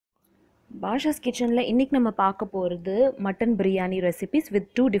பாஷாஸ் கிச்சனில் இன்றைக்கி நம்ம பார்க்க போகிறது mutton biryani recipes with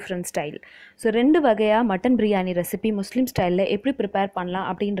 2 different style. So 2 வகையாக மட்டன் பிரியாணி ரெசிபி முஸ்லீம் ஸ்டைலில் எப்படி ப்ரிப்பேர் பண்ணலாம்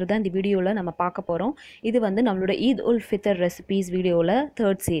அப்படின்றத இந்த வீடியோவில் நம்ம பார்க்க போகிறோம். இது வந்து நம்மளோட ஈத் உல் ஃபித்தர் ரெசிபீஸ் வீடியோவில்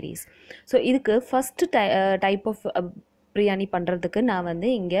 3rd சீரீஸ். ஸோ இதுக்கு ஃபஸ்ட்டு டைப் ஆஃப் பிரியாணி பண்ணுறதுக்கு நான் வந்து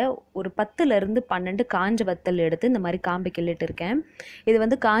இங்கே ஒரு 10லேருந்து 12 காஞ்ச வத்தல் எடுத்து இந்த மாதிரி காம்பு கிள்ளிட்டு இருக்கேன். இது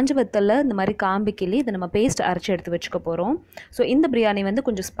வந்து காஞ்ச வத்தலில் இந்த மாதிரி காம்பு கிள்ளி இதை நம்ம பேஸ்ட் அரைச்சி எடுத்து வச்சுக்க போகிறோம். ஸோ இந்த பிரியாணி வந்து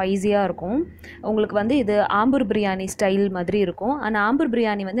கொஞ்சம் ஸ்பைஸியாக இருக்கும். உங்களுக்கு வந்து இது ஆம்பூர் பிரியாணி ஸ்டைல் மாதிரி இருக்கும். ஆனால் ஆம்பூர்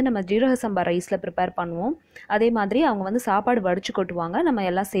பிரியாணி வந்து நம்ம ஜீரக சம்பா ரைஸில் ப்ரிப்பேர் பண்ணுவோம். அதே மாதிரி அவங்க வந்து சாப்பாடு வடித்து கொட்டுவாங்க. நம்ம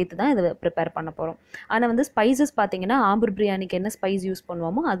எல்லாம் சேர்த்து தான் இதை ப்ரிப்பேர் பண்ண போகிறோம். ஆனால் வந்து ஸ்பைசஸ் பார்த்திங்கன்னா ஆம்பூர் பிரியாணிக்கு என்ன ஸ்பைஸ் யூஸ்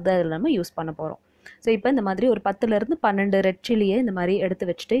பண்ணுவோமோ அதை நம்ம யூஸ் பண்ண போகிறோம். ஸோ இப்போ இந்த மாதிரி ஒரு 10லேருந்து 12 ரெட் சில்லியை இந்த மாதிரி எடுத்து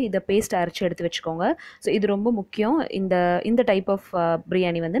வச்சுட்டு இதை பேஸ்ட் அரைச்சி எடுத்து வச்சுக்கோங்க. ஸோ இது ரொம்ப முக்கியம் இந்த டைப் ஆஃப்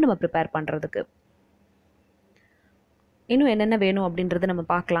பிரியாணி வந்து நம்ம ப்ரிப்பேர் பண்ணுறதுக்கு. இன்னும் என்னென்ன வேணும் அப்படின்றத நம்ம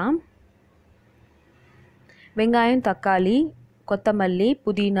பார்க்கலாம். வெங்காயம், தக்காளி, கொத்தமல்லி,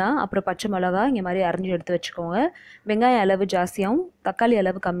 புதினா, அப்புறம் பச்சை மிளகா இங்கே மாதிரி அரைஞ்சி எடுத்து வச்சுக்கோங்க. வெங்காயம் அளவு ஜாஸ்தியாகவும் தக்காளி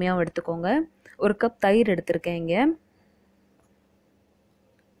அளவு கம்மியாகவும் எடுத்துக்கோங்க. 1 கப் தயிர் எடுத்திருக்கேன். இங்கே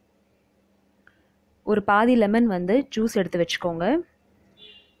ஒரு பாதி லெமன் வந்து ஜூஸ் எடுத்து வச்சுக்கோங்க.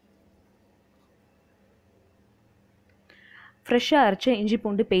 ஃப்ரெஷ்ஷாக அரைச்ச இஞ்சி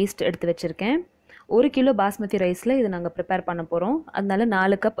பூண்டு பேஸ்ட் எடுத்து வச்சுருக்கேன். 1 கிலோ பாஸ்மதி ரைஸில் இது நாங்கள் ப்ரிப்பேர் பண்ண போகிறோம். அதனால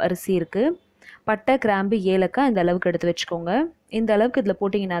 4 கப் அரிசி இருக்குது. பட்டை, கிராம்பு, ஏலக்காய் இந்த அளவுக்கு எடுத்து வச்சுக்கோங்க. இந்த அளவுக்கு இதில்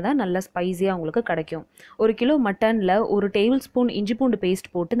போட்டிங்கன்னா தான் நல்லா ஸ்பைஸியாக உங்களுக்கு கிடைக்கும். 1 கிலோ மட்டனில் 1 டேபிள் ஸ்பூன் இஞ்சி பூண்டு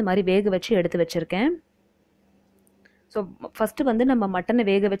பேஸ்ட் போட்டு இந்த மாதிரி வேக வச்சு எடுத்து வச்சுருக்கேன். ஸோ ஃபஸ்ட்டு வந்து நம்ம மட்டனை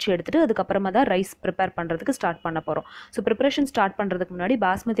வேக வச்சு எடுத்துகிட்டு அதுக்கப்புறமா தான் ரைஸ் ப்ரிப்பேர் பண்ணுறதுக்கு ஸ்டார்ட் பண்ண போகிறோம். ஸோ ப்ரிப்பரேஷன் ஸ்டார்ட் பண்ணுறதுக்கு முன்னாடி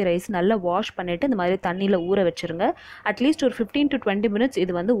பாஸ்மதி ரைஸ் நல்லா வாஷ் பண்ணிவிட்டு இந்த மாதிரி தண்ணியில் ஊற வச்சுருங்க. அட்லீஸ்ட் ஒரு 15 to 20 minutes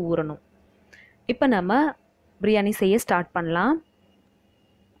இது வந்து ஊறணும். இப்போ நம்ம பிரியாணி செய்ய ஸ்டார்ட் பண்ணலாம்.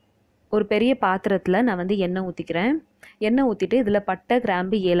 ஒரு பெரிய பாத்திரத்தில் நான் வந்து எண்ணெய் ஊற்றிக்கிறேன். எண்ணெய் ஊற்றிட்டு இதில் பட்டை,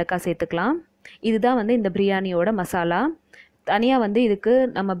 கிராம்பு, ஏலக்காய் சேர்த்துக்கலாம். இதுதான் வந்து இந்த பிரியாணியோட மசாலா. தனியாக வந்து இதுக்கு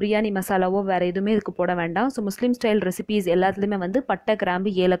நம்ம பிரியாணி மசாலாவோ வேறு எதுவுமே இதுக்கு போட வேண்டாம். ஸோ முஸ்லீம் ஸ்டைல் ரெசிபீஸ் எல்லாத்துலேயுமே வந்து பட்டை, கிராம்பு,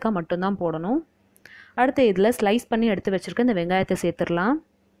 ஏலக்காய் மட்டும்தான் போடணும். அடுத்து இதில் ஸ்லைஸ் பண்ணி எடுத்து வச்சுருக்க இந்த வெங்காயத்தை சேர்த்துடலாம்.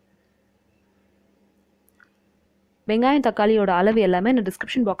 வெங்காயம், தக்காளியோட அளவு எல்லாமே நான்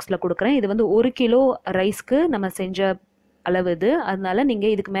டிஸ்கிரிப்ஷன் பாக்ஸில் கொடுக்குறேன். இது வந்து 1 கிலோ ரைஸ்க்கு நம்ம செஞ்ச அளவு இது. அதனால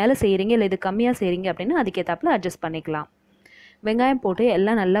நீங்கள் இதுக்கு மேலே செய்கிறீங்க இல்லை இது கம்மியாக செய்கிறீங்க அப்படின்னா அதுக்கேற்றாப்புல அட்ஜஸ்ட் பண்ணிக்கலாம். வெங்காயம் போட்டு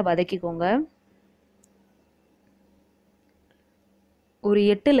எல்லாம் நல்லா வதக்கிக்கோங்க. ஒரு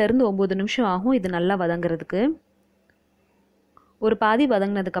 8லேருந்து 9 நிமிஷம் ஆகும் இது நல்லா வதங்கிறதுக்கு. ஒரு பாதி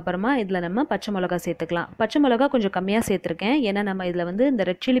வதங்கினதுக்கப்புறமா இதில் நம்ம பச்சை மிளகா சேர்த்துக்கலாம். பச்சை மிளகா கொஞ்சம் கம்மியாக சேர்த்துருக்கேன். ஏன்னா நம்ம இதில் வந்து இந்த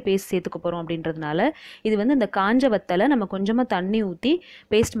ரெட் சில்லி பேஸ்ட் சேர்த்துக்க போகிறோம் அப்படின்றதுனால. இது வந்து இந்த காஞ்ச வத்தலை நம்ம கொஞ்சமாக தண்ணி ஊற்றி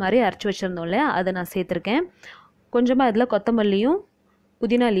பேஸ்ட் மாதிரி அரைச்சி வச்சுருந்தோம் இல்லையா, அதை நான் சேர்த்துருக்கேன். கொஞ்சமாக இதில் கொத்தமல்லியும்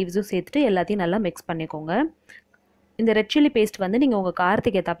புதினா லீவ்ஸும் சேர்த்துட்டு எல்லாத்தையும் நல்லா மிக்ஸ் பண்ணிக்கோங்க. இந்த ரெட் சில்லி பேஸ்ட் வந்து நீங்கள் உங்கள்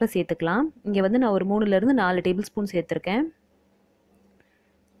காரத்துக்கு ஏற்றாப்புல சேர்த்துக்கலாம். இங்கே வந்து நான் ஒரு 3லேருந்து 4 டேபிள் ஸ்பூன் சேர்த்துருக்கேன்.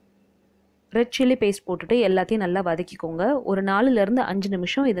 ரெட் சில்லி பேஸ்ட் போட்டுட்டு எல்லாத்தையும் நல்லா வதக்கிக்கோங்க. ஒரு 4லேருந்து 5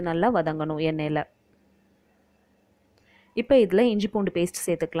 நிமிஷம் இது நல்லா வதங்கணும் எண்ணெயில். இப்போ இதில் இஞ்சி பூண்டு பேஸ்ட்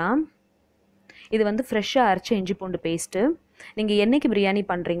சேர்த்துக்கலாம். இது வந்து ஃப்ரெஷ்ஷாக அரைச்ச இஞ்சி பூண்டு பேஸ்ட்டு. நீங்கள் என்னைக்கு பிரியாணி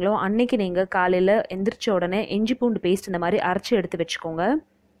பண்ணுறீங்களோ அன்னைக்கு நீங்கள் காலையில் எந்திரிச்ச உடனே இஞ்சி பூண்டு பேஸ்ட் இந்த மாதிரி அரைச்சி எடுத்து வச்சுக்கோங்க.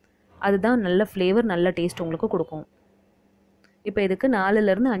 அதுதான் நல்ல ஃப்ளேவர், நல்ல டேஸ்ட் உங்களுக்கு கொடுக்கும். இப்போ இதுக்கு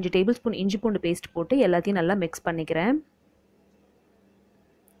 4லேருந்து 5 டேபிள் ஸ்பூன் இஞ்சி பூண்டு பேஸ்ட் போட்டு எல்லாத்தையும் நல்லா மிக்ஸ் பண்ணிக்கிறேன்.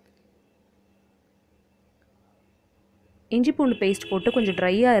 இஞ்சி பூண்டு பேஸ்ட் போட்டு கொஞ்சம்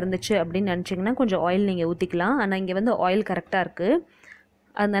ட்ரையாக இருந்துச்சு அப்படின்னு நினச்சிங்கன்னா கொஞ்சம் ஆயில் நீங்கள் ஊற்றிக்கலாம். ஆனால் இங்கே வந்து ஆயில் கரெக்டாக இருக்குது.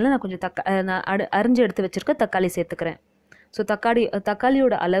 அதனால நான் கொஞ்சம் அரிஞ்சு எடுத்து வச்சுருக்க தக்காளி சேர்த்துக்கிறேன். ஸோ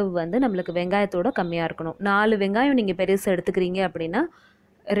தக்காளியோட அளவு வந்து நம்மளுக்கு வெங்காயத்தோட கம்மியாக இருக்கணும். 4 வெங்காயம் நீங்கள் பெருசாக எடுத்துக்கிறீங்க அப்படின்னா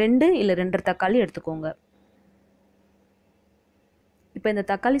 2 இல்லை 2.5 தக்காளி எடுத்துக்கோங்க. இப்போ இந்த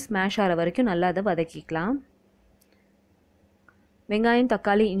தக்காளி ஸ்மாஷ் ஆகிற வரைக்கும் நல்லா அதை வதக்கிக்கலாம். வெங்காயம்,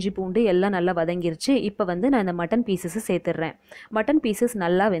 தக்காளி, இஞ்சி பூண்டு எல்லாம் நல்லா வதங்கிருச்சு. இப்போ வந்து நான் இந்த மட்டன் பீசஸை சேர்த்துடுறேன். மட்டன் பீசஸ்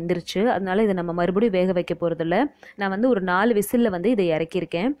நல்லா வெந்துருச்சு. அதனால இதை நம்ம மறுபடியும் வேக வைக்க போகிறதில்ல. நான் வந்து ஒரு 4 விசிலில் வந்து இதை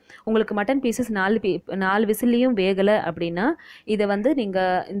இறக்கியிருக்கேன். உங்களுக்கு மட்டன் பீசஸ் 4 விசில்லையும் வேகலை அப்படின்னா இதை வந்து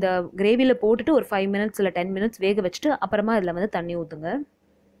நீங்கள் இந்த கிரேவியில் போட்டுட்டு ஒரு 5 minutes இல்லை 10 minutes வேக வச்சுட்டு அப்புறமா இதில் வந்து தண்ணி ஊற்றுங்க.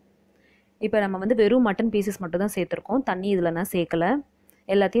 இப்போ நம்ம வந்து வெறும் மட்டன் பீசஸ் மட்டும் தான் சேர்த்துருக்கோம். தண்ணி இதில் நான் சேர்க்கலை.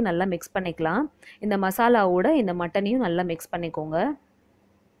 எல்லாத்தையும் நல்லா மிக்ஸ் பண்ணிக்கலாம். இந்த மசாலாவோட இந்த மட்டனையும் நல்லா மிக்ஸ் பண்ணிக்கோங்க.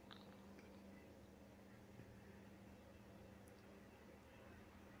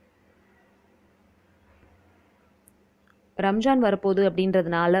 ரம்ஜான் வரப்போகுது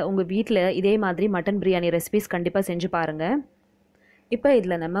அப்படின்றதுனால உங்கள் வீட்டில் இதே மாதிரி மட்டன் பிரியாணி ரெசிபிஸ் கண்டிப்பாக செஞ்சு பாருங்கள். இப்போ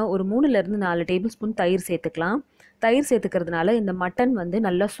இதில் நம்ம ஒரு 3லேருந்து 4 டேபிள் ஸ்பூன் தயிர் சேர்த்துக்கலாம். தயிர் சேர்த்துக்கிறதுனால இந்த மட்டன் வந்து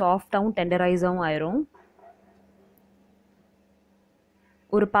நல்லா சாஃப்டாகவும் டெண்டரைஸாகவும் ஆயிரும்.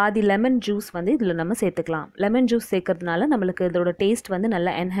 ஒரு பாதி லெமன் ஜூஸ் வந்து இதில் நம்ம சேர்த்துக்கலாம். லெமன் ஜூஸ் சேர்க்கறதுனால நம்மளுக்கு இதோட டேஸ்ட் வந்து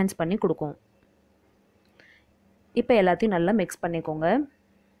நல்லா என்ஹான்ஸ் பண்ணி கொடுக்கும். இப்போ எல்லாத்தையும் நல்லா மிக்ஸ் பண்ணிக்கோங்க.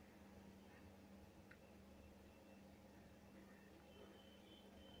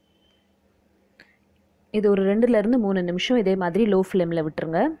 இது ஒரு 2லேருந்து 3 நிமிஷம் இதே மாதிரி லோ ஃப்ளேமில்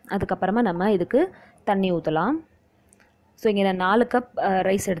விட்டுருங்க. அதுக்கப்புறமா நம்ம இதுக்கு தண்ணி ஊற்றலாம். ஸோ இங்கே நான் 4 கப்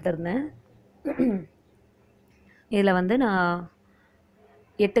ரைஸ் எடுத்திருந்தேன். இதில் வந்து நான்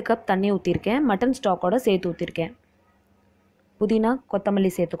 8 கப் தண்ணி ஊற்றிருக்கேன். மட்டன் ஸ்டாக்கோட சேர்த்து ஊற்றிருக்கேன். புதினா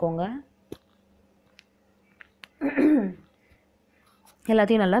கொத்தமல்லி சேர்த்துக்கோங்க.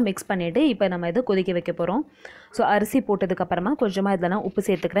 எல்லாத்தையும் நல்லா மிக்ஸ் பண்ணிவிட்டு இப்போ நம்ம இதை கொதிக்க வைக்க போகிறோம். ஸோ அரிசி போட்டதுக்கப்புறமா கொஞ்சமாக இதில் நான் உப்பு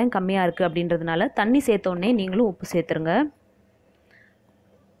சேர்த்துக்கிறேன். கம்மியாக இருக்குது அப்படின்றதுனால தண்ணி சேர்த்தோடனே நீங்களும் உப்பு சேர்த்துருங்க.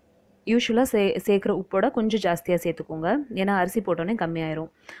 யூஸ்வலாக சேர்க்குற உப்போட கொஞ்சம் ஜாஸ்தியாக சேர்த்துக்கோங்க. ஏன்னா அரிசி போட்டோடனே கம்மியாயிரும்.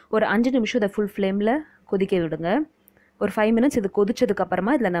 ஒரு 5 நிமிஷம் இதை ஃபுல் ஃப்ளேமில் கொதிக்க விடுங்க. ஒரு 5 மினிட்ஸ் இது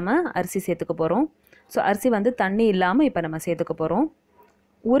கொதிச்சதுக்கப்புறமா இதில் நம்ம அரிசி சேர்த்துக்க போகிறோம். ஸோ அரிசி வந்து தண்ணி இல்லாமல் இப்போ நம்ம சேர்த்துக்க போகிறோம்.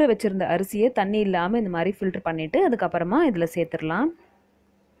 ஊற வச்சுருந்த அரிசியை தண்ணி இல்லாமல் இந்த மாதிரி ஃபில்டர் பண்ணிவிட்டு அதுக்கப்புறமா இதில் சேர்த்துடலாம்.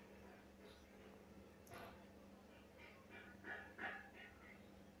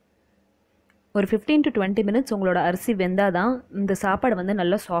 ஒரு 15 to 20 மினிட்ஸ் உங்களோட அரிசி வெந்தால் தான் இந்த சாப்பாடு வந்து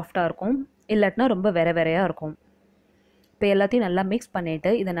நல்லா சாஃப்டாக இருக்கும். இல்லாட்டினா ரொம்ப வேறையாக இருக்கும். இப்போ எல்லாத்தையும் நல்லா மிக்ஸ்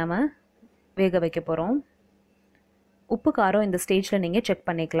பண்ணிவிட்டு இதை நம்ம வேக வைக்க போகிறோம். உப்பு காரம் இந்த ஸ்டேஜில் நீங்கள் செக்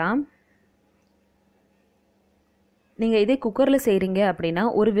பண்ணிக்கலாம். நீங்கள் இதே குக்கரில் செய்கிறீங்க அப்படின்னா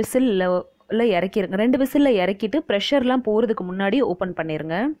ஒரு விசிலில் இறக்கிடுங்க. 2 விசிலில் இறக்கிட்டு ப்ரெஷர்லாம் போகிறதுக்கு முன்னாடி ஓப்பன்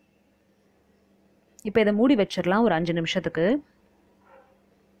பண்ணிடுங்க. இப்போ இதை மூடி வச்சிடலாம் ஒரு 5 நிமிஷத்துக்கு.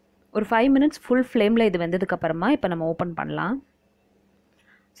 ஒரு 5 மினிட்ஸ் ஃபுல் ஃப்ளேமில் இது வெந்ததுக்கப்புறமா இப்போ நம்ம ஓப்பன் பண்ணலாம்.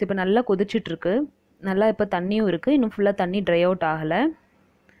 ஸோ இப்போ நல்லா கொதிச்சிட்ருக்கு. நல்லா இப்போ தண்ணியும் இருக்குது. இன்னும் ஃபுல்லாக தண்ணி ட்ரை அவுட் ஆகலை.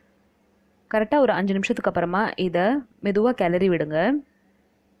 கரெக்டாக ஒரு 5 நிமிஷத்துக்கு அப்புறமா இதை மெதுவாக கிளறி விடுங்க.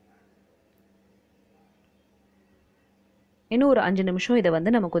 இன்னும் ஒரு 5 நிமிஷம் இதை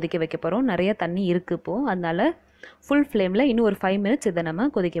வந்து நம்ம கொதிக்க வைக்க போகிறோம். நிறைய தண்ணி இருக்குது இப்போது. அதனால் ஃபுல் ஃப்ளேமில் இன்னும் ஒரு 5 மினிட்ஸ் இதை நம்ம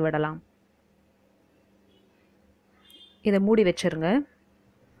கொதிக்க விடலாம். இதை மூடி வச்சுருங்க.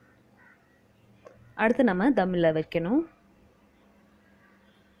 அடுத்து நம்ம தம்மில் வைக்கணும்.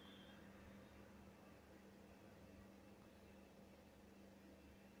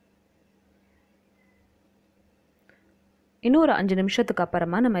 இன்னும் ஒரு 5 நிமிஷத்துக்கு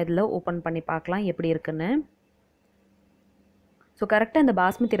அப்புறமா நம்ம இதில் ஓப்பன் பண்ணி பார்க்கலாம் எப்படி இருக்குன்னு. ஸோ கரெக்டாக இந்த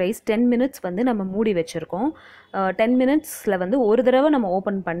பாஸ்மதி ரைஸ் 10 மினிட்ஸ் வந்து நம்ம மூடி வச்சுருக்கோம். 10 மினிட்ஸில் வந்து ஒரு தடவை நம்ம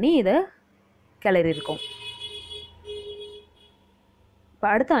ஓப்பன் பண்ணி இதை கிளறியிருக்கோம்.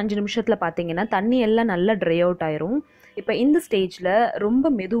 இப்போ அடுத்த 5 நிமிஷத்தில் பார்த்தீங்கன்னா தண்ணி எல்லாம் நல்லா ட்ரை அவுட் ஆயிரும். இப்போ இந்த ஸ்டேஜில் ரொம்ப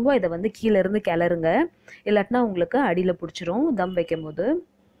மெதுவாக இதை வந்து கீழேருந்து கிளறுங்க. இல்லாட்டினா உங்களுக்கு அடியில் பிடிச்சிரும் தம் வைக்கும் போது.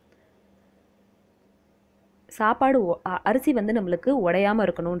 சாப்பாடு அரிசி வந்து நம்மளுக்கு உடையாமல்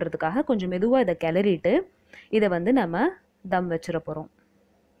இருக்கணுன்றதுக்காக கொஞ்சம் மெதுவாக இதை கிளறிட்டு இதை வந்து நம்ம தம் வச்சிட போகிறோம்.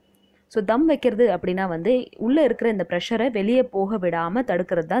 ஸோ தம் வைக்கிறது அப்படின்னா வந்து உள்ளே இருக்கிற இந்த ப்ரெஷரை வெளியே போக விடாமல்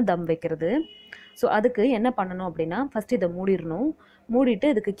தடுக்கிறது தான் தம் வைக்கிறது. ஸோ அதுக்கு என்ன பண்ணணும் அப்படின்னா ஃபஸ்ட்டு இதை மூடிடணும். மூடிட்டு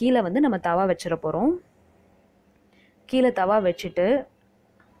இதுக்கு கீழே வந்து நம்ம தவா வச்சிட போகிறோம். கீழே தவா வச்சுட்டு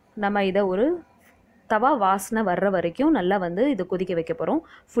நம்ம இதை ஒரு தவா வாசனை வர்ற வரைக்கும் நல்லா வந்து இதை கொதிக்க வைக்க போகிறோம்.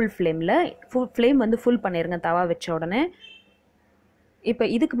 ஃபுல் ஃப்ளேம் வந்து ஃபுல் பண்ணிடுங்க தவா வச்ச உடனே. இப்போ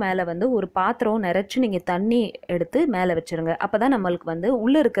இதுக்கு மேலே வந்து ஒரு பாத்திரம் நிறச்சி நீங்கள் தண்ணி எடுத்து மேலே வச்சுருங்க. அப்போ தான் நம்மளுக்கு வந்து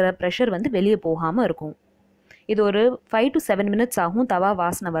உள்ளே இருக்கிற ப்ரெஷர் வந்து வெளியே போகாமல் இருக்கும். இது ஒரு 5 to 7 மினிட்ஸ் ஆகும் தவா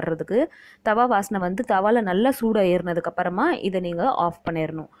வாசனை வர்றதுக்கு. தவா வாசனை வந்து தவாவில் நல்லா சூடாக ஏறினதுக்கப்புறமா இதை நீங்கள் ஆஃப்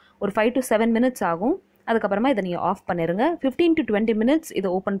பண்ணிடணும். ஒரு 5 to 7 மினிட்ஸ் ஆகும். அதுக்கப்புறமா இதை நீங்கள் ஆஃப் பண்ணிடுங்க. 15 to 20 மினிட்ஸ் இதை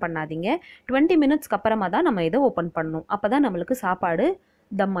ஓப்பன் பண்ணாதீங்க. 20 மினிட்ஸ்க்கு அப்புறமா தான் நம்ம இதை ஓப்பன் பண்ணணும். அப்போ தான் நம்மளுக்கு சாப்பாடு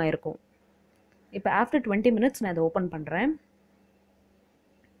தம் ஆயிருக்கும். இப்போ ஆஃப்டர் 20 மினிட்ஸ் நான் இதை ஓப்பன் பண்ணுறேன்.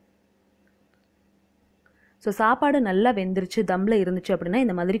 ஸோ சாப்பாடு நல்லா வெந்துருச்சு தம்மில் இருந்துச்சு அப்படின்னா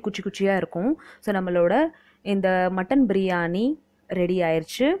இந்த மாதிரி குச்சி குச்சியாக இருக்கும். ஸோ நம்மளோட இந்த மட்டன் பிரியாணி ரெடி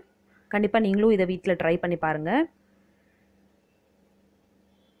ஆயிடுச்சு. கண்டிப்பாக நீங்களும் இதை வீட்டில் ட்ரை பண்ணி பாருங்கள்.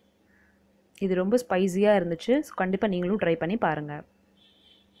 இது ரொம்ப ஸ்பைஸியாக இருந்துச்சு. ஸோ கண்டிப்பாக நீங்களும் ட்ரை பண்ணி பாருங்கள்.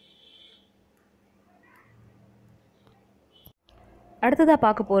 அடுத்ததாக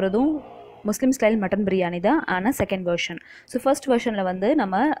பார்க்க போகிறதும் முஸ்லீம் ஸ்டைல் மட்டன் பிரியாணி தான். ஆனால் செகண்ட் வெர்ஷன். ஸோ ஃபர்ஸ்ட் வெர்ஷனில் வந்து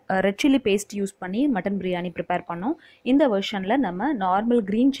நம்ம ரெட் சில்லி பேஸ்ட் யூஸ் பண்ணி மட்டன் பிரியாணி ப்ரிப்பேர் பண்ணோம். இந்த வெர்ஷனில் நம்ம நார்மல்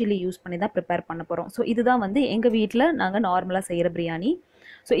க்ரீன் சில்லி யூஸ் பண்ணி தான் ப்ரிப்பேர் பண்ண போகிறோம். ஸோ இதுதான் வந்து எங்கள் வீட்டில் நாங்கள் நார்மலாக செய்கிற பிரியாணி.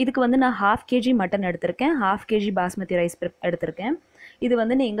 ஸோ இதுக்கு வந்து நான் 1/2 kg மட்டன் எடுத்திருக்கேன். 1/2 kg பாஸ்மதி ரைஸ் எடுத்திருக்கேன். இது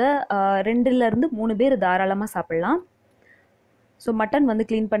வந்து நீங்கள் 2லேருந்து 3 பேர் தாராளமாக சாப்பிட்லாம். ஸோ மட்டன் வந்து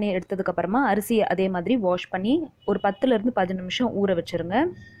க்ளீன் பண்ணி எடுத்ததுக்கப்புறமா அரிசியை அதே மாதிரி வாஷ் பண்ணி ஒரு 10லேருந்து 15 நிமிஷம் ஊற வச்சுருங்க.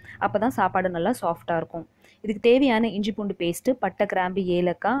 அப்போ தான் சாப்பாடு நல்லா சாஃப்டாக இருக்கும். இதுக்கு தேவையான இஞ்சி பூண்டு பேஸ்ட்டு, பட்டை, கிராம்பு,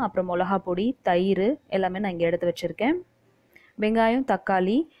 ஏலக்காய், அப்புறம் மிளகா பொடி, தயிர் எல்லாமே நான் இங்கே எடுத்து வச்சுருக்கேன். வெங்காயம்,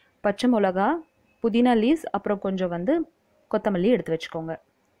 தக்காளி, பச்சை மிளகா, புதினா லீவ்ஸ், அப்புறம் கொஞ்சம் வந்து கொத்தமல்லி எடுத்து வச்சுக்கோங்க.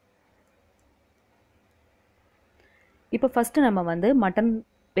 இப்போ ஃபஸ்ட்டு நம்ம வந்து மட்டன்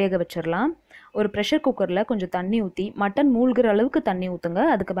வேக வச்சிடலாம். ஒரு ப்ரெஷர் குக்கரில் கொஞ்சம் தண்ணி ஊற்றி மட்டன் மூழ்கிற அளவுக்கு தண்ணி ஊற்றுங்க.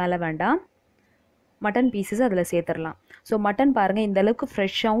 அதுக்கு மேலே வேண்டாம். மட்டன் பீசஸ் அதில் சேர்த்துடலாம். ஸோ மட்டன் பாருங்கள், இந்த அளவுக்கு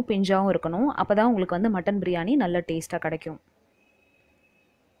ஃப்ரெஷ்ஷாகவும் பிஞ்சாகவும் இருக்கணும். அப்போ தான் உங்களுக்கு வந்து மட்டன் பிரியாணி நல்ல டேஸ்ட்டாக கிடைக்கும்.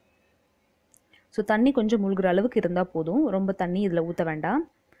 ஸோ தண்ணி கொஞ்சம் மூழ்கிற அளவுக்கு இருந்தால் போதும், ரொம்ப தண்ணி இதில் ஊற்ற வேண்டாம்.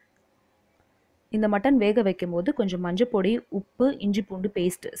 இந்த மட்டன் வேக வைக்கும்போது கொஞ்சம் மஞ்சள் பொடி, உப்பு, இஞ்சி பூண்டு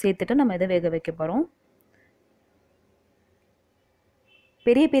பேஸ்ட் சேர்த்துட்டு நம்ம இதை வேக வைக்க போகிறோம்.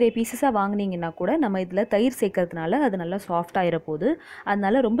 பெரிய பெரிய பீசஸாக வாங்கினீங்கன்னா கூட நம்ம இதில் தயிர் சேர்க்கறதுனால அது நல்லா சாஃப்டாகிற போகுது.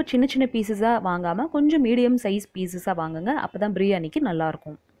 அதனால ரொம்ப சின்ன சின்ன பீசஸாக வாங்காமல் கொஞ்சம் மீடியம் சைஸ் பீசஸாக வாங்குங்க. அப்போ தான் பிரியாணிக்கு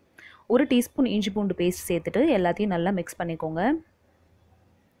நல்லாயிருக்கும். 1 டீஸ்பூன் இஞ்சி பூண்டு பேஸ்ட் சேர்த்துட்டு எல்லாத்தையும் நல்லா மிக்ஸ் பண்ணிக்கோங்க.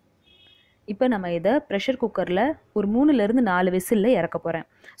 இப்போ நம்ம இதை ப்ரெஷர் குக்கரில் ஒரு 3லேருந்து 4 விசிலில் இறக்க போகிறேன்.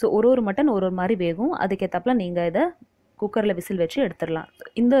 ஸோ ஒரு மட்டன் ஒரு மாதிரி வேகும். அதுக்கேற்றப்பல நீங்கள் இதை குக்கரில் விசில் வச்சு எடுத்துடலாம்.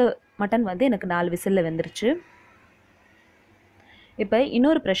 இந்த மட்டன் வந்து எனக்கு 4 விசிலில் வெந்துருச்சு. இப்போ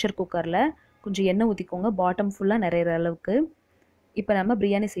இன்னொரு ப்ரெஷர் குக்கரில் கொஞ்சம் எண்ணெய் ஊற்றிக்கோங்க, பாட்டம் ஃபுல்லாக நிறையிற அளவுக்கு. இப்போ நம்ம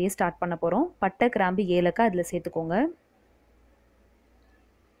பிரியாணி செய்ய ஸ்டார்ட் பண்ண போகிறோம். பட்டை, கிராம்பு, ஏலக்காய் அதில் சேர்த்துக்கோங்க.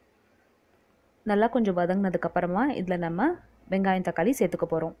 நல்லா கொஞ்சம் வதங்கினதுக்கப்புறமா இதில் நம்ம வெங்காயம், தக்காளி சேர்த்துக்க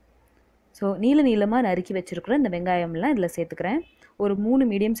போகிறோம். ஸோ நீளமாக நறுக்கி வச்சுருக்குற இந்த வெங்காயம்லாம் இதில் சேர்த்துக்கிறேன். ஒரு 3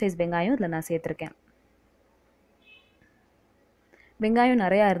 மீடியம் சைஸ் வெங்காயம் இதில் நான் சேர்த்துருக்கேன். வெங்காயம்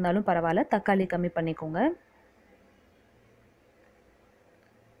நிறையா இருந்தாலும் பரவாயில்ல, தக்காளி கம்மி பண்ணிக்கோங்க.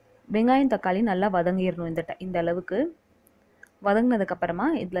 வெங்காயம், தக்காளி நல்லா வதங்கிடணும். இந்த அளவுக்கு வதங்கினதுக்கப்புறமா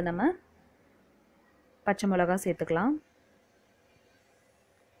இதில் நம்ம பச்சை மிளகா சேர்த்துக்கலாம்.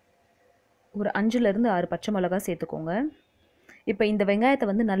 ஒரு 5லேருந்து 6 பச்சை மிளகா சேர்த்துக்கோங்க. இப்போ இந்த வெங்காயத்தை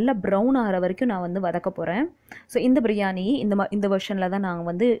வந்து நல்லா ப்ரௌன் ஆகிற வரைக்கும் நான் வந்து வதக்க போகிறேன். ஸோ இந்த பிரியாணி இந்த வெர்ஷனில் தான் நாங்கள்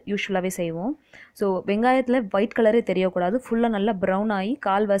வந்து யூஸ்வலாகவே செய்வோம். ஸோ வெங்காயத்தில் ஒயிட் கலரே தெரியக்கூடாது, ஃபுல்லாக நல்லா ப்ரௌன் ஆகி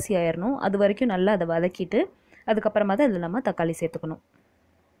கால்வாசி ஆயிடணும். அது வரைக்கும் நல்லா அதை வதக்கிட்டு அதுக்கப்புறமா தான் இதில் நம்ம தக்காளி சேர்த்துக்கணும்.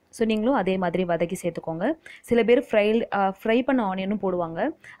 ஸோ நீங்களும் அதே மாதிரி வதக்கி சேர்த்துக்கோங்க. சில பேர் ஃப்ரை பண்ண ஆனியனும் போடுவாங்க,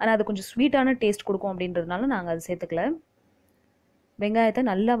 ஆனால் அது கொஞ்சம் ஸ்வீட்டான டேஸ்ட் கொடுக்கும் அப்படின்றதுனால நாங்கள் அது சேர்த்துக்கல. வெங்காயத்தை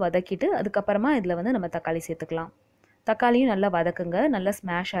நல்லா வதக்கிட்டு அதுக்கப்புறமா இதில் வந்து நம்ம தக்காளி சேர்த்துக்கலாம். தக்காளியும் நல்லா வதக்குங்க, நல்லா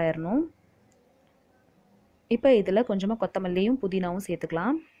ஸ்மாஷ் ஆயிடணும். இப்போ இதில் கொஞ்சமாக கொத்தமல்லியும் புதினாவும்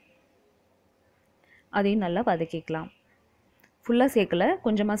சேர்த்துக்கலாம். அதையும் நல்லா வதக்கிக்கலாம். ஃபுல்லாக சேர்க்கல,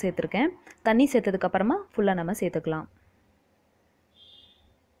 கொஞ்சமாக சேர்த்துருக்கேன். தண்ணி சேர்த்ததுக்கப்புறமா ஃபுல்லாக நம்ம சேர்த்துக்கலாம்.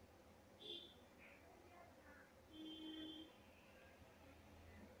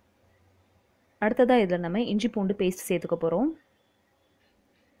 அடுத்ததாக இதில் நம்ம இஞ்சி பூண்டு பேஸ்ட் சேர்த்துக்க போகிறோம்.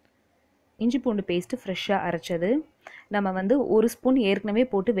 இஞ்சி பூண்டு பேஸ்ட்டு ஃப்ரெஷ்ஷாக அரைச்சது. நம்ம வந்து 1 ஸ்பூன் ஏற்கனவே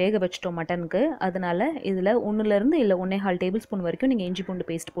போட்டு வேக வச்சிட்டோம் மட்டனுக்கு. அதனால் இதில் 1லேருந்து இல்லை 1.25 டேபிள் ஸ்பூன் வரைக்கும் நீங்கள் இஞ்சி பூண்டு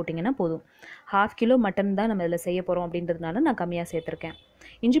பேஸ்ட் போட்டிங்கன்னா போதும். 1/2 கிலோ மட்டன் தான் நம்ம இதில் செய்ய போகிறோம் அப்படின்றதுனால நான் கம்மியாக சேர்த்துருக்கேன்.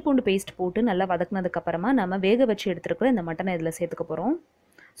 இஞ்சி பூண்டு பேஸ்ட் போட்டு நல்லா வதக்குனதுக்கப்புறமா நம்ம வேக வச்சு எடுத்துருக்கிற இந்த மட்டனை இதில் சேர்த்துக்க போகிறோம்.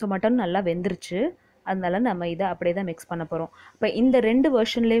 ஸோ மட்டன் நல்லா வெந்துருச்சு. அதனால நம்ம இதை அப்படியே தான் மிக்ஸ் பண்ண போகிறோம். இப்போ இந்த 2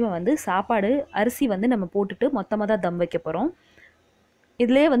 வெர்ஷன்லேயுமே வந்து சாப்பாடு அரிசி வந்து நம்ம போட்டுட்டு மொத்தமாக தான் தம் வைக்க போகிறோம்.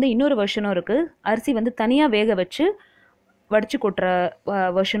 இதுலேயே வந்து இன்னொரு வெர்ஷனும் இருக்குது. அரிசி வந்து தனியாக வேக வச்சு வடித்து கொட்டுற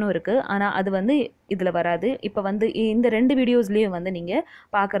வெர்ஷனும் இருக்குது. ஆனால் அது வந்து இதில் வராது. இப்போ வந்து இந்த 2 வீடியோஸ்லேயும் வந்து நீங்கள்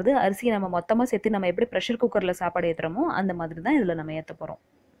பார்க்குறது அரிசியை நம்ம மொத்தமாக சேர்த்து நம்ம எப்படி ப்ரெஷர் குக்கரில் சாப்பாடு ஏற்றுறோமோ அந்த மாதிரி தான் இதில் நம்ம ஏற்ற போகிறோம்.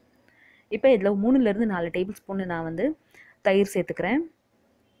 இப்போ இதில் 3லேருந்து 4 டேபிள் ஸ்பூன் நான் வந்து தயிர் சேர்த்துக்கிறேன்.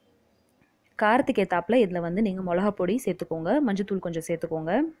 காரத்துக்கு ஏற்றாப்புல இதில் வந்து நீங்கள் மிளகா பொடி சேர்த்துக்கோங்க, மஞ்சத்தூள் கொஞ்சம்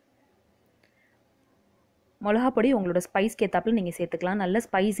சேர்த்துக்கோங்க. மிளகா பொடி உங்களோட ஸ்பைஸ்க்கு ஏற்றாப்புல நீங்கள் சேர்த்துக்கலாம். நல்ல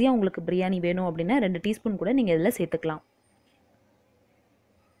ஸ்பைஸியாக உங்களுக்கு பிரியாணி வேணும் அப்படின்னா 2 டீஸ்பூன் கூட நீங்கள் இதில் சேர்த்துக்கலாம்.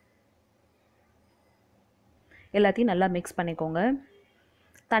 எல்லாத்தையும் நல்லா மிக்ஸ் பண்ணிக்கோங்க.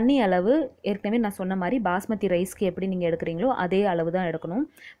 தண்ணி அளவு ஏற்கனவே நான் சொன்ன மாதிரி பாஸ்மதி ரைஸ்க்கு எப்படி நீங்கள் எடுக்கிறீங்களோ அதே அளவு தான் எடுக்கணும்.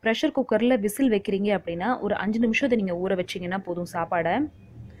 ப்ரெஷர் குக்கரில் விசில் வைக்கிறீங்க அப்படின்னா ஒரு 5 நிமிஷத்தை நீங்கள் ஊற வச்சிங்கன்னா போதும் சாப்பாடை.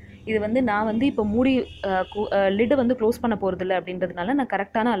 இது வந்து நான் வந்து இப்போ மூடி லிட்டு வந்து க்ளோஸ் பண்ண போகிறதில்ல அப்படின்றதுனால நான்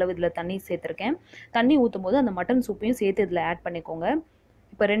கரெக்டான அளவு இதில் தண்ணி சேர்த்துருக்கேன். தண்ணி ஊற்றும் போது அந்த மட்டன் சூப்பையும் சேர்த்து இதில் ஆட் பண்ணிக்கோங்க.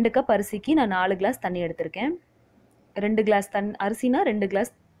 இப்போ 2 கப் அரிசிக்கு நான் 4 கிளாஸ் தண்ணி எடுத்திருக்கேன். 2 கிளாஸ் அரிசினா 2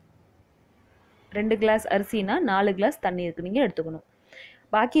 கிளாஸ் அரிசினா 4 கிளாஸ் தண்ணி இருக்கு நீங்கள் எடுத்துக்கணும்.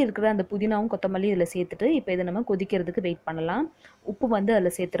 பாக்கி இருக்கிற அந்த புதினாவும் கொத்தமல்லி இதில் சேர்த்துட்டு இப்போ இதை நம்ம கொதிக்கிறதுக்கு வெயிட் பண்ணலாம். உப்பு வந்து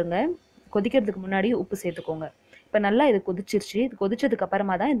அதில் சேர்த்துருங்க. கொதிக்கிறதுக்கு முன்னாடி உப்பு சேர்த்துக்கோங்க. இப்போ நல்லா இது கொதிச்சிருச்சு. இது கொதிச்சதுக்கு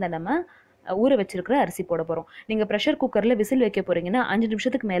அப்புறமா தான் இந்த நம்ம ஊற வச்சிருக்கிற அரிசி போட போகிறோம். நீங்கள் ப்ரெஷர் குக்கரில் விசில் வைக்க போகிறீங்கன்னா 5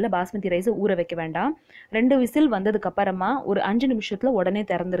 நிமிஷத்துக்கு மேலே பாஸ்மதி ரைஸை ஊற வைக்க வேண்டாம். 2 விசில் வந்ததுக்கப்புறமா ஒரு 5 நிமிஷத்தில் உடனே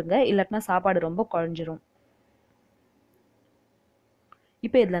திறந்துருங்க, இல்லாட்டினா சாப்பாடு ரொம்ப குழஞ்சிரும்.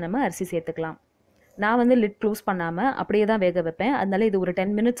 இப்போ இதில் நம்ம அரிசி சேர்த்துக்கலாம். நான் வந்து லிட் க்ளோஸ் பண்ணாமல் அப்படியே தான் வேக வைப்பேன். அதனால இது ஒரு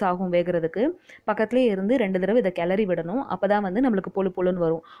 10 மினிட்ஸ் ஆகும் வேகிறதுக்கு. பக்கத்துலேயே இருந்து 2 தடவை இதை கிளறி விடணும். அப்போ தான் வந்து நம்மளுக்கு பொழு பொழுன்னு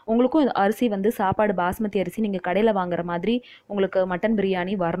வரும். உங்களுக்கும் அரிசி வந்து சாப்பாடு பாஸ்மதி அரிசி நீங்கள் கடையில் வாங்குற மாதிரி உங்களுக்கு மட்டன்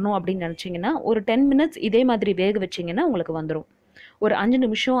பிரியாணி வரணும் அப்படின்னு நினச்சிங்கன்னா ஒரு 10 மினிட்ஸ் இதே மாதிரி வேக வச்சிங்கன்னா உங்களுக்கு வந்துடும். ஒரு 5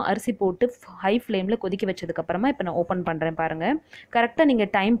 நிமிஷம் அரிசி போட்டு ஹை ஃப்ளேமில் கொதிக்க வச்சதுக்கப்புறமா இப்போ நான் ஓப்பன் பண்ணுறேன் பாருங்கள். கரெக்டாக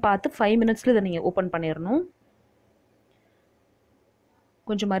நீங்கள் டைம் பார்த்து 5 மினிட்ஸில் இதை நீங்கள் ஓப்பன் பண்ணிடணும்.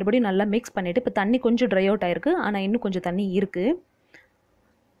 கொஞ்சம் மறுபடியும் நல்லா மிக்ஸ் பண்ணிவிட்டு, இப்போ தண்ணி கொஞ்சம் ட்ரை அவுட் ஆகிருக்கு, ஆனால் இன்னும் கொஞ்சம் தண்ணி இருக்குது.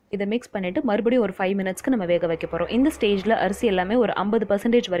 இதை மிக்ஸ் பண்ணிவிட்டு மறுபடியும் ஒரு 5 மினிட்ஸ்க்கு நம்ம வேக வைக்க போகிறோம். இந்த ஸ்டேஜில் அரிசி எல்லாமே ஒரு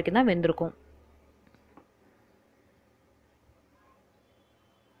 50% வரைக்கும் தான் வெந்திருக்கும்.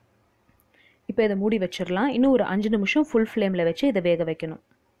 இப்போ இதை மூடி வச்சிடலாம். இன்னும் ஒரு 5 நிமிஷம் ஃபுல் ஃப்ளேமில் வச்சு இதை வேக வைக்கணும்.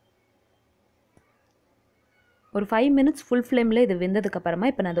 ஒரு 5 மினிட்ஸ் ஃபுல் ஃப்ளேமில் இது வெந்ததுக்கப்புறமா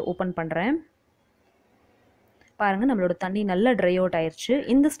இப்போ நான் அதை ஓப்பன் பண்ணுறேன். பாருங்கள், நம்மளோட தண்ணி நல்லா ட்ரை அவுட் ஆயிடுச்சு.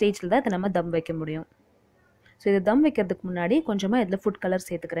 இந்த ஸ்டேஜில் தான் இதை நம்ம தம் வைக்க முடியும். ஸோ இது தம் வைக்கிறதுக்கு முன்னாடி கொஞ்சமாக இதில் ஃபுட் கலர்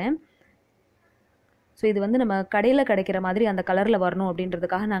சேர்த்துக்கிறேன். ஸோ இது வந்து நம்ம கடையில் கிடைக்கிற மாதிரி அந்த கலரில் வரணும்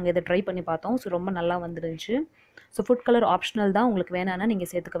அப்படின்றதுக்காக நாங்கள் இதை ட்ரை பண்ணி பார்த்தோம். ஸோ ரொம்ப நல்லா வந்துருந்துச்சு. ஸோ ஃபுட் கலர் ஆப்ஷனல் தான், உங்களுக்கு வேணான்னா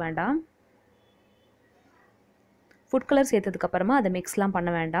நீங்கள் சேர்த்துக்க வேண்டாம். ஃபுட் கலர் சேர்த்ததுக்கப்புறமா அதை மிக்ஸ்லாம் பண்ண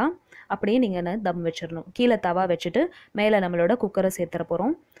வேண்டாம். அப்படியே நீங்கள் தம் வச்சிடணும். கீழே தவா வச்சுட்டு மேலே நம்மளோட குக்கரை சேர்த்துற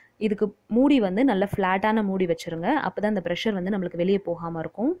போகிறோம். இதுக்கு மூடி வந்து நல்ல ஃப்ளாட்டான மூடி வச்சுருங்க. அப்போ தான் அந்த ப்ரெஷர் வந்து நம்மளுக்கு வெளியே போகாமல்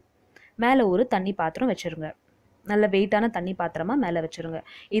இருக்கும். மேலே ஒரு தண்ணி பாத்திரம் வச்சுருங்க. நல்ல வெயிட்டான தண்ணி பாத்திரமாக மேலே வச்சுருங்க.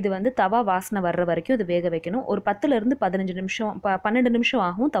 இது வந்து தவா வாசனை வர்ற வரைக்கும் இது வேக வைக்கணும். ஒரு 10லேருந்து 15 நிமிஷம் 12 நிமிஷம்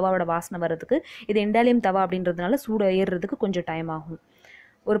ஆகும் தவாவோட வாசனை வர்றதுக்கு. இது இண்டாலியம் தவா அப்படின்றதுனால சூடு ஏறுறதுக்கு கொஞ்சம் டைம் ஆகும்.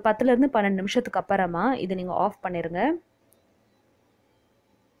 ஒரு 10லேருந்து 12 நிமிஷத்துக்கு அப்புறமா இதை நீங்கள் ஆஃப் பண்ணிடுங்க.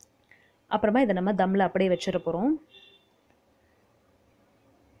 அப்புறமா இதை நம்ம தம்மில் அப்படியே வச்சிட போகிறோம்.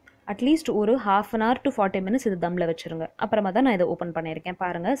 அட்லீஸ்ட் ஒரு 1/2 hour to 40 minutes இது தம்மில் வச்சுருங்க. அப்புறமா தான் நான் இதை ஓப்பன் பண்ணியிருக்கேன்.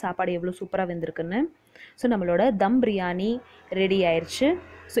 பாருங்கள் சாப்பாடு எவ்வளோ சூப்பராக வெந்திருக்குன்னு. ஸோ நம்மளோட தம் பிரியாணி ரெடி ஆயிடுச்சு.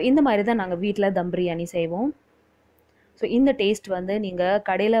 ஸோ இந்த மாதிரி தான் நாங்கள் வீட்டில் தம் பிரியாணி செய்வோம். ஸோ இந்த டேஸ்ட் வந்து நீங்கள்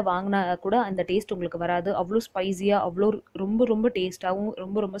கடையில் வாங்கினா கூட அந்த டேஸ்ட் உங்களுக்கு வராது. அவ்வளோ ஸ்பைஸியாக, அவ்வளோ ரொம்ப ரொம்ப டேஸ்ட்டாகவும்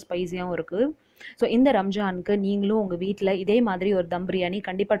ரொம்ப ரொம்ப ஸ்பைஸியாகவும் இருக்குது. ஸோ இந்த ரம்ஜானுக்கு நீங்களும் உங்கள் வீட்டில் இதே மாதிரி ஒரு தம் பிரியாணி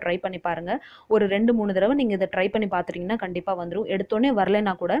கண்டிப்பாக ட்ரை பண்ணி பாருங்கள். ஒரு 2-3 தடவை நீங்கள் இதை ட்ரை பண்ணி பார்த்துட்டிங்கன்னா கண்டிப்பாக வந்துடும். எடுத்தோடனே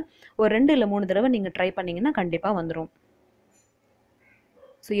வரலைன்னா கூட ஒரு 2 இல்லை 3 தடவை நீங்கள் ட்ரை பண்ணிங்கன்னா கண்டிப்பாக வந்துடும்.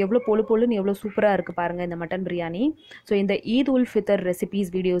 ஸோ எவ்வளோ பொழு பொழுன்னு எவ்வளோ சூப்பராக இருக்குது பாருங்கள் இந்த மட்டன் பிரியாணி. ஸோ இந்த ஈத் உல் ஃபித்தர் ரெசிபீஸ்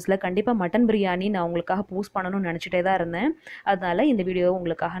வீடியோஸில் கண்டிப்பாக மட்டன் பிரியாணி நான் உங்களுக்காக போஸ்ட் பண்ணணும்னு நினச்சிட்டே தான் இருந்தேன். அதனால் இந்த வீடியோவை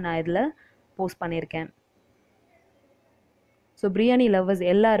உங்களுக்காக நான் இதில் போஸ்ட் பண்ணியிருக்கேன். ஸோ பிரியாணி லவ்வர்ஸ்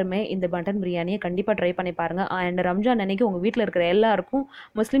எல்லாருமே இந்த மட்டன் பிரியாணியை கண்டிப்பாக ட்ரை பண்ணி பாருங்கள். அண்ட் ரம்ஜான் அன்னைக்கு உங்கள் வீட்டில் இருக்கிற எல்லாருக்கும்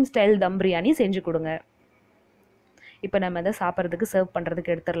முஸ்லீம் ஸ்டைல் தம் பிரியாணி செஞ்சு கொடுங்க. இப்போ நம்ம அதை சாப்பிட்றதுக்கு சர்வ்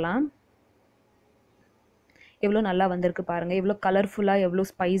பண்ணுறதுக்கு எடுத்துடலாம். எவ்வளோ நல்லா வந்திருக்கு பாருங்கள். எவ்வளோ கலர்ஃபுல்லாக எவ்வளோ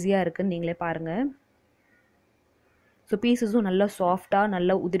ஸ்பைஸியாக இருக்குதுன்னு நீங்களே பாருங்கள். ஸோ பீஸஸும் நல்லா சாஃப்டாக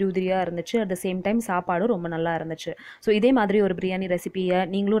நல்லா உதிரி உதிரியாக இருந்துச்சு. அட் த சேம் டைம் சாப்பாடும் ரொம்ப நல்லா இருந்துச்சு. ஸோ இதே மாதிரி ஒரு பிரியாணி ரெசிபியை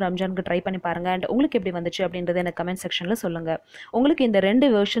நீங்களும் ரம்ஜானுக்கு ட்ரை பண்ணி பாருங்கள். அண்ட் உங்களுக்கு எப்படி வந்துச்சு அப்படின்றத எனக்கு கமெண்ட் செக்ஷனில் சொல்லுங்கள். உங்களுக்கு இந்த 2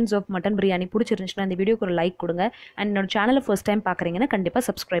 வெர்ஷன்ஸ் ஆஃப் மட்டன் பிரியாணி பிடிச்சிருந்துச்சுன்னா இந்த வீடியோக்கு ஒரு லைக் கொடுங்க. அண்ட் என்னோட சேனலை ஃபர்ஸ்ட் டைம் பார்க்குறீங்கன்னா கண்டிப்பாக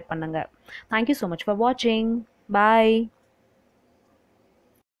சப்ஸ்கிரைப் பண்ணுங்கள். தேங்க்யூ ஸோ மச் ஃபார் வாட்சிங். பாய்.